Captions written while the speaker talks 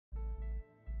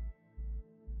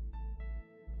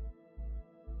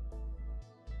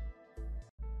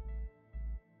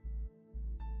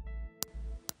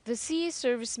The CA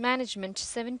Service Management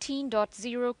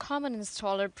 17.0 Common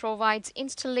Installer provides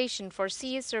installation for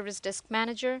CA Service Desk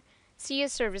Manager, CA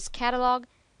Service Catalog,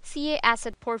 CA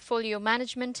Asset Portfolio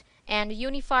Management, and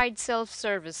Unified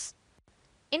Self-Service.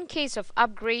 In case of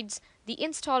upgrades, the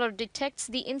installer detects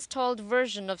the installed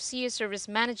version of CA Service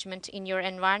Management in your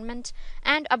environment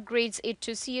and upgrades it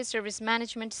to CA Service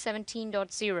Management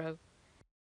 17.0.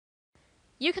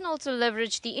 You can also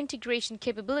leverage the integration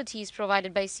capabilities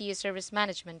provided by CA Service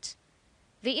Management.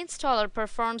 The installer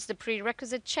performs the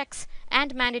prerequisite checks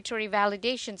and mandatory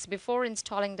validations before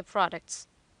installing the products.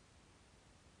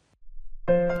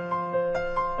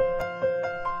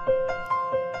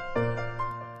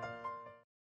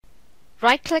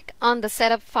 Right-click on the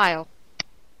setup file.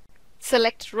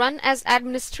 Select Run as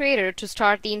Administrator to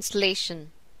start the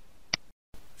installation.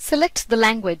 Select the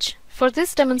language. For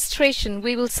this demonstration,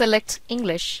 we will select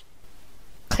English.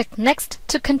 Click Next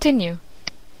to continue.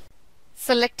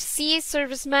 Select CA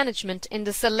Service Management in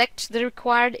the Select the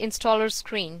Required Installer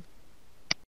screen.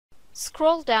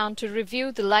 Scroll down to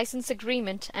review the license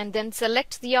agreement and then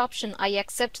select the option I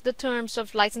accept the terms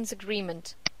of license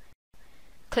agreement.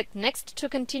 Click Next to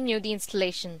continue the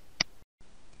installation.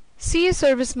 CA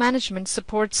Service Management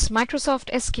supports Microsoft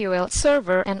SQL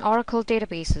Server and Oracle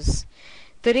databases.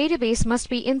 The database must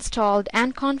be installed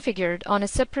and configured on a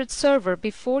separate server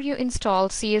before you install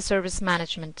CA Service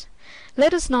Management.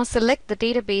 Let us now select the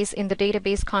database in the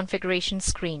Database Configuration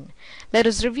screen. Let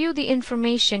us review the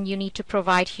information you need to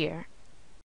provide here.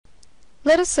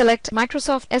 Let us select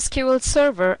Microsoft SQL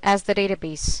Server as the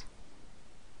database.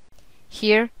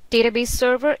 Here, Database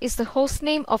Server is the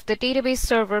hostname of the database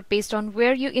server based on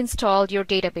where you installed your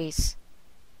database.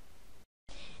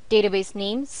 Database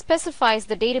name specifies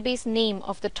the database name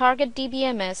of the target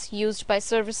DBMS used by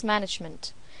Service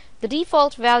Management. The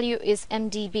default value is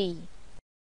MDB.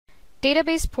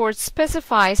 Database port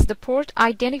specifies the port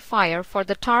identifier for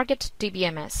the target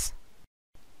DBMS.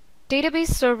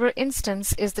 Database server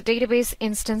instance is the database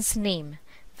instance name.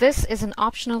 This is an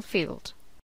optional field.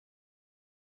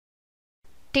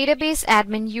 Database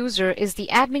admin user is the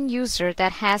admin user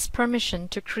that has permission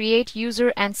to create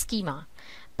user and schema.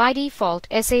 By default,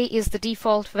 SA is the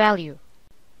default value.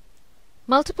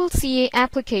 Multiple CA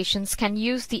applications can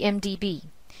use the MDB.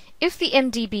 If the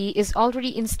MDB is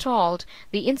already installed,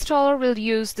 the installer will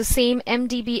use the same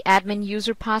MDB admin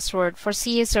user password for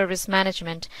CA Service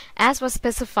Management as was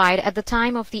specified at the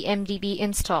time of the MDB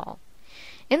install.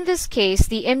 In this case,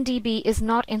 the MDB is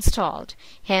not installed.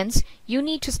 Hence, you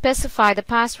need to specify the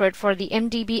password for the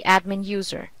MDB admin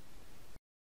user.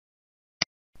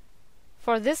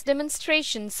 For this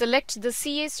demonstration, select the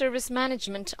CA Service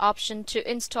Management option to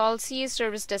install CA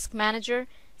Service Desk Manager,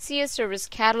 CA Service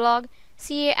Catalog,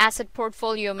 CA Asset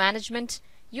Portfolio Management,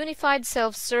 Unified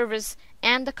Self-Service,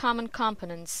 and the common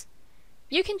components.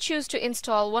 You can choose to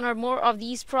install one or more of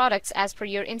these products as per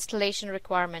your installation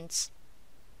requirements.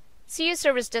 CA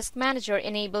Service Desk Manager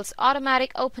enables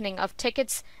automatic opening of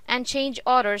tickets and change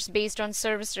orders based on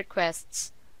service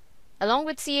requests. Along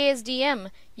with CASDM,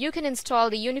 you can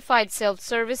install the Unified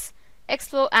Self-Service,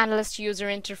 Xflow Analyst User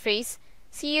Interface,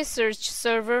 CA Search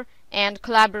Server, and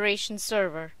Collaboration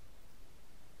Server.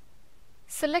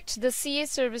 Select the CA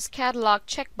Service Catalog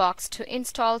checkbox to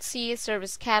install CA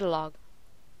Service Catalog.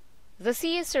 The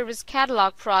CA Service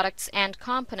Catalog products and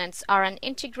components are an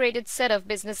integrated set of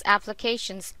business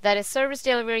applications that a Service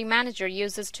Delivery Manager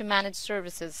uses to manage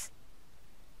services.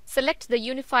 Select the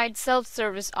Unified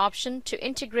Self-Service option to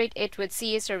integrate it with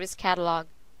CA Service Catalog.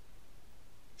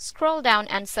 Scroll down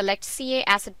and select CA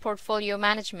Asset Portfolio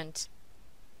Management.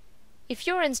 If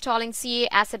you're installing CA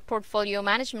Asset Portfolio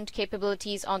Management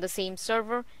capabilities on the same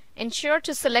server, ensure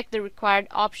to select the required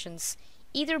options,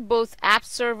 either both App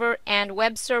Server and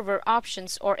Web Server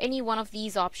options or any one of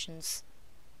these options.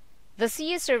 The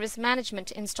CA Service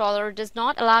Management installer does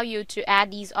not allow you to add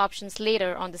these options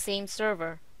later on the same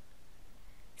server.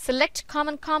 Select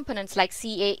common components like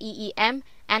CAEEM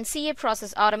and CA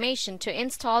Process Automation to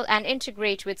install and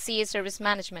integrate with CA Service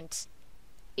Management.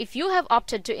 If you have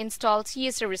opted to install CA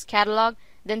Service Catalog,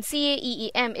 then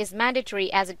CAEEM is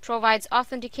mandatory as it provides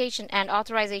authentication and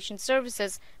authorization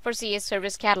services for CA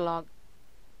Service Catalog.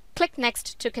 Click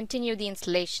Next to continue the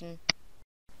installation.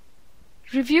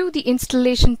 Review the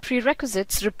installation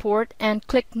prerequisites report and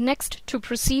click Next to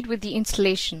proceed with the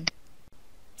installation.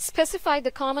 Specify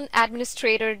the common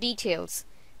administrator details.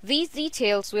 These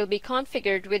details will be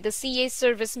configured with the CA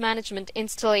Service Management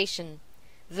installation.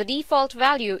 The default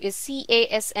value is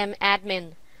CASM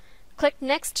admin. Click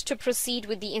Next to proceed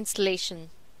with the installation.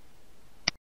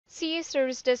 CA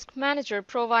Service Desk Manager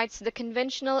provides the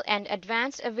conventional and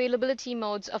advanced availability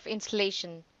modes of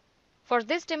installation. For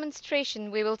this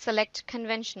demonstration, we will select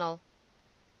Conventional.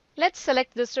 Let's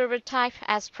select the server type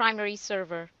as Primary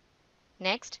Server.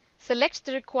 Next, select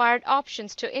the required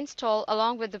options to install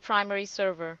along with the primary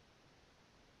server.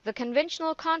 The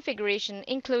conventional configuration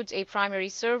includes a primary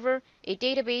server, a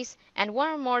database, and one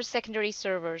or more secondary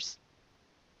servers.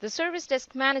 The Service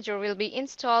Desk Manager will be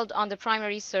installed on the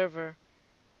primary server.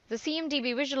 The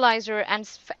CMDB Visualizer and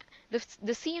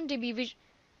the CMDB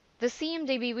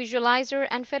Visualizer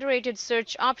and federated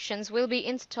search options will be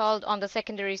installed on the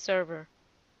secondary server.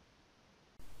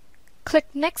 Click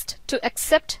Next to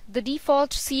accept the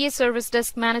default CA Service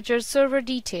Desk Manager server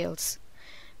details.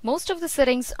 Most of the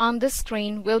settings on this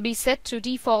screen will be set to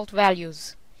default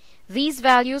values. These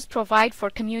values provide for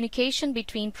communication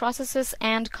between processes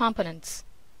and components.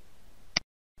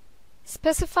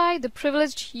 Specify the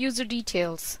privileged user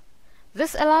details.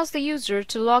 This allows the user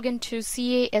to log into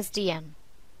CA SDM.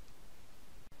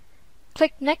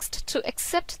 Click Next to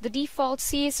accept the default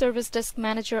CA Service Desk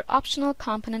Manager optional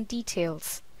component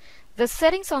details. The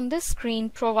settings on this screen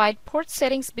provide port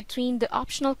settings between the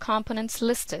optional components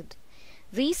listed.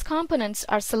 These components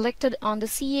are selected on the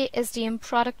CA SDM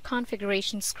product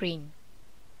configuration screen.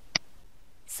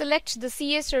 Select the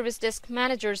CA Service Desk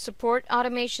Manager Support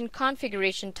Automation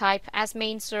configuration type as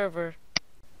main server.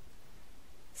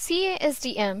 CA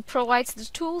SDM provides the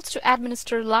tools to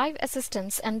administer live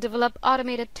assistance and develop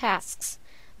automated tasks.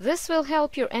 This will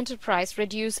help your enterprise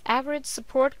reduce average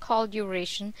support call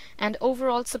duration and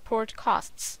overall support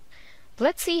costs.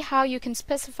 Let's see how you can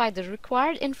specify the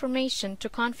required information to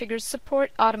configure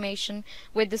support automation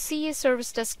with the CA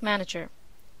Service Desk Manager.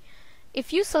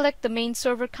 If you select the main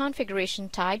server configuration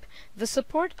type, the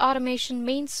support automation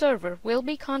main server will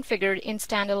be configured in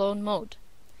standalone mode.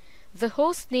 The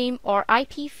host name or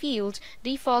IP field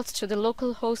defaults to the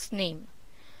local host name.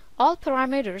 All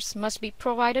parameters must be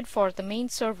provided for the main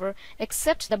server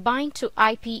except the bind to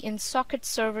IP in socket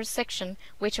server section,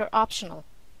 which are optional.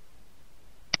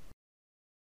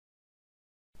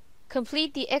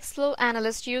 Complete the Xflow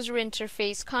Analyst user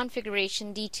interface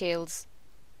configuration details.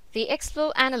 The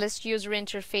Xflow Analyst user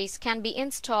interface can be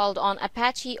installed on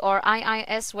Apache or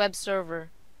IIS web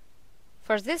server.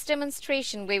 For this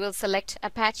demonstration, we will select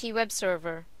Apache web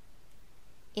server.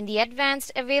 In the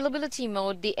Advanced Availability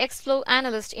mode, the Xflow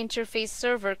Analyst interface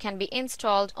server can be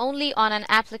installed only on an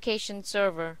application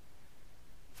server.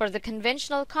 For the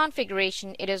conventional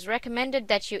configuration, it is recommended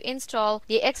that you install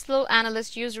the Xflow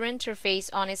Analyst user interface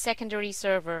on a secondary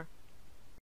server.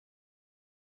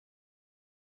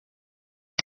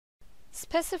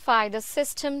 Specify the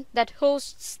system that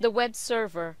hosts the web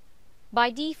server. By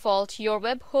default, your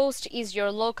web host is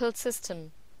your local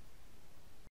system.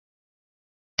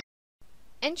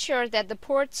 Ensure that the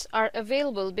ports are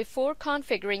available before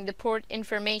configuring the port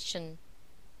information.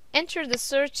 Enter the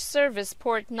search service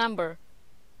port number.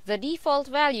 The default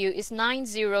value is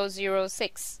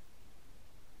 9006.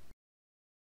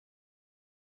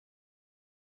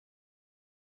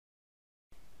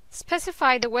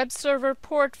 Specify the web server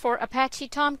port for Apache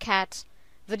Tomcat.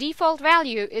 The default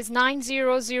value is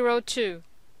 9002.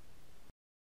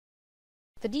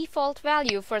 The default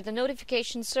value for the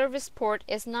notification service port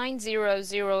is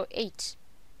 9008.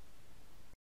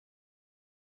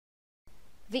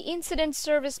 The incident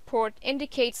service port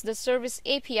indicates the service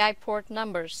API port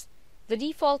numbers. The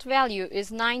default value is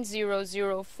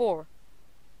 9004.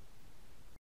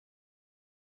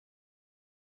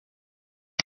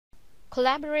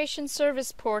 Collaboration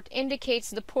service port indicates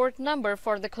the port number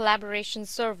for the collaboration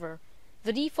server.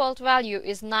 The default value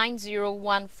is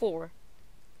 9014.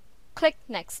 Click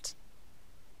Next.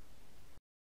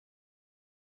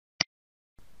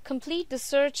 Complete the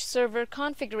search server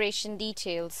configuration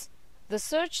details. The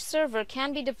search server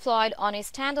can be deployed on a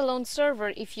standalone server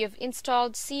if you have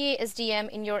installed CA SDM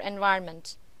in your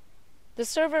environment. The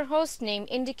server host name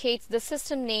indicates the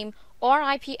system name or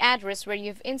IP address where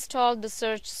you've installed the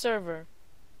search server.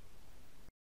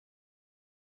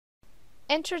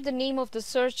 Enter the name of the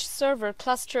search server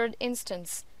clustered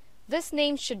instance. This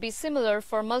name should be similar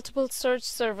for multiple search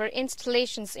server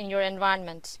installations in your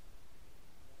environment.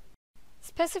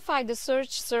 Specify the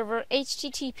search server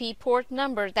HTTP port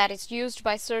number that is used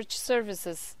by search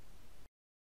services.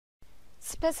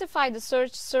 Specify the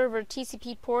search server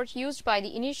TCP port used by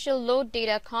the initial load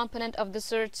data component of the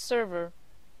search server.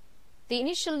 The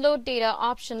initial load data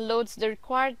option loads the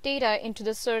required data into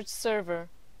the search server.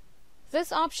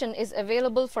 This option is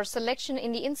available for selection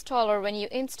in the installer when you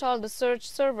install the search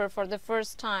server for the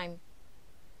first time.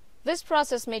 This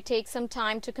process may take some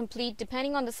time to complete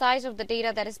depending on the size of the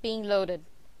data that is being loaded.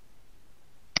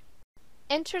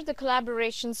 Enter the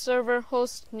collaboration server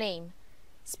host name.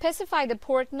 Specify the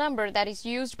port number that is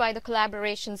used by the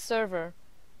collaboration server.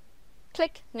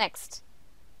 Click Next.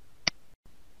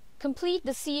 Complete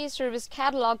the CA Service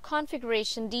Catalog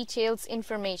configuration details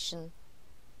information.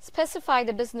 Specify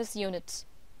the business unit.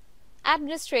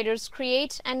 Administrators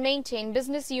create and maintain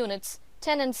business units,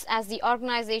 tenants as the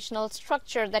organizational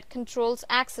structure that controls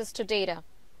access to data.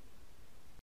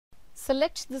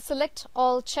 Select the Select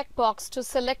All checkbox to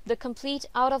select the complete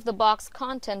out-of-the-box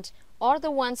content or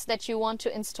the ones that you want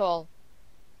to install.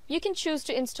 You can choose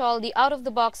to install the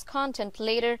out-of-the-box content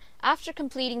later after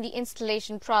completing the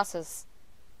installation process.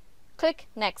 Click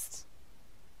Next.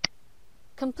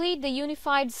 Complete the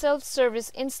Unified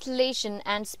Self-Service installation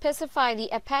and specify the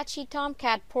Apache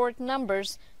Tomcat port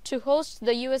numbers to host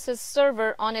the USS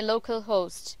server on a local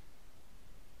host.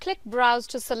 Click Browse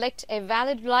to select a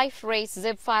valid LifeRay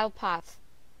zip file path.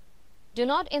 Do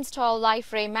not install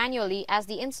LifeRay manually as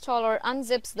the installer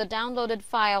unzips the downloaded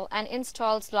file and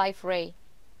installs LifeRay.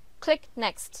 Click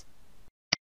Next.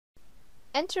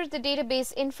 Enter the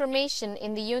database information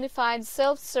in the Unified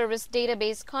Self-Service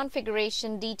Database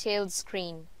Configuration Details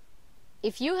screen.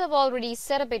 If you have already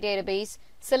set up a database,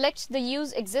 select the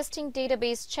Use Existing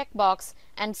Database checkbox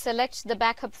and select the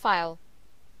backup file.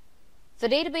 The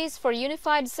database for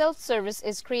Unified Self-Service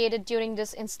is created during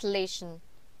this installation.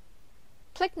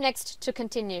 Click Next to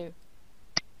continue.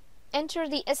 Enter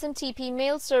the SMTP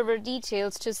mail server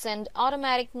details to send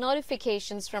automatic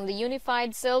notifications from the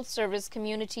Unified Self-Service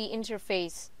Community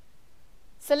Interface.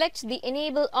 Select the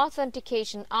Enable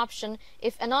Authentication option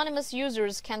if anonymous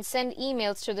users can send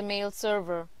emails to the mail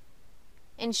server.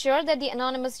 Ensure that the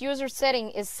anonymous user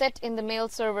setting is set in the mail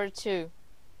server too.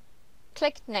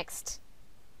 Click Next.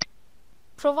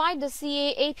 Provide the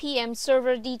CA APM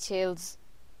server details.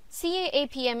 CA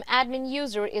APM admin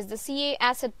user is the CA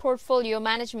Asset Portfolio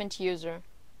Management user.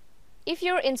 If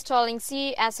you're installing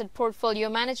CA Asset Portfolio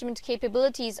Management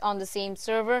capabilities on the same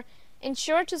server,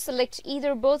 ensure to select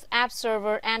either both App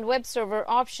Server and Web Server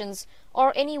options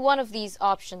or any one of these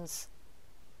options.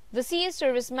 The CA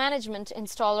Service Management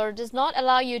installer does not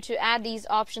allow you to add these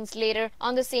options later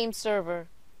on the same server.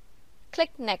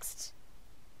 Click Next.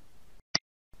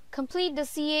 Complete the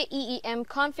CA EEM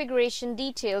configuration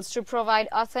details to provide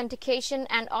authentication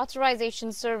and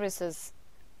authorization services.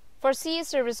 For CA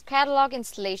Service Catalog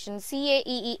installation, CA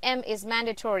EEM is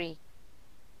mandatory.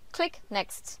 Click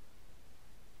Next.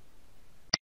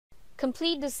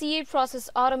 Complete the CA Process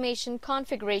Automation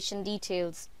configuration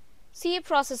details. CA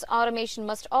Process Automation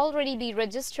must already be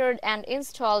registered and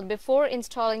installed before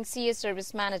installing CA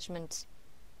Service Management.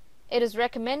 It is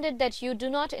recommended that you do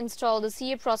not install the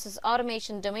CA Process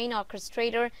Automation Domain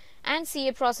Orchestrator and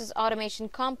CA Process Automation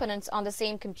components on the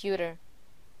same computer.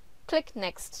 Click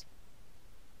Next.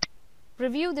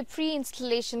 Review the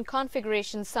pre-installation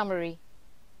configuration summary.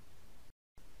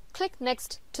 Click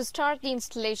Next to start the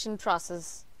installation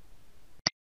process.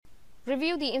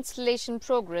 Review the installation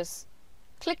progress.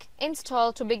 Click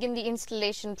Install to begin the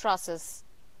installation process.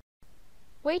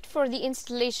 Wait for the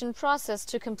installation process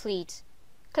to complete.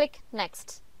 Click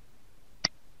Next.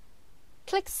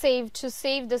 Click Save to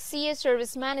save the CA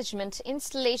Service Management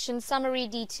installation summary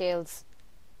details.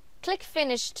 Click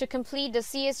Finish to complete the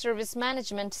CA Service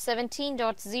Management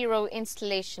 17.0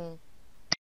 installation.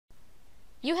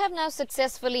 You have now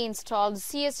successfully installed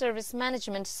CA Service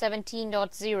Management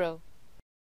 17.0.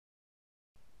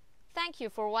 Thank you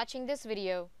for watching this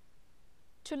video.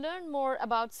 To learn more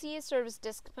about CA Service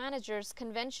Disk Manager's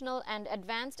conventional and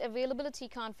advanced availability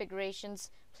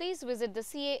configurations, please visit the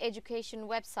CA Education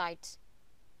website.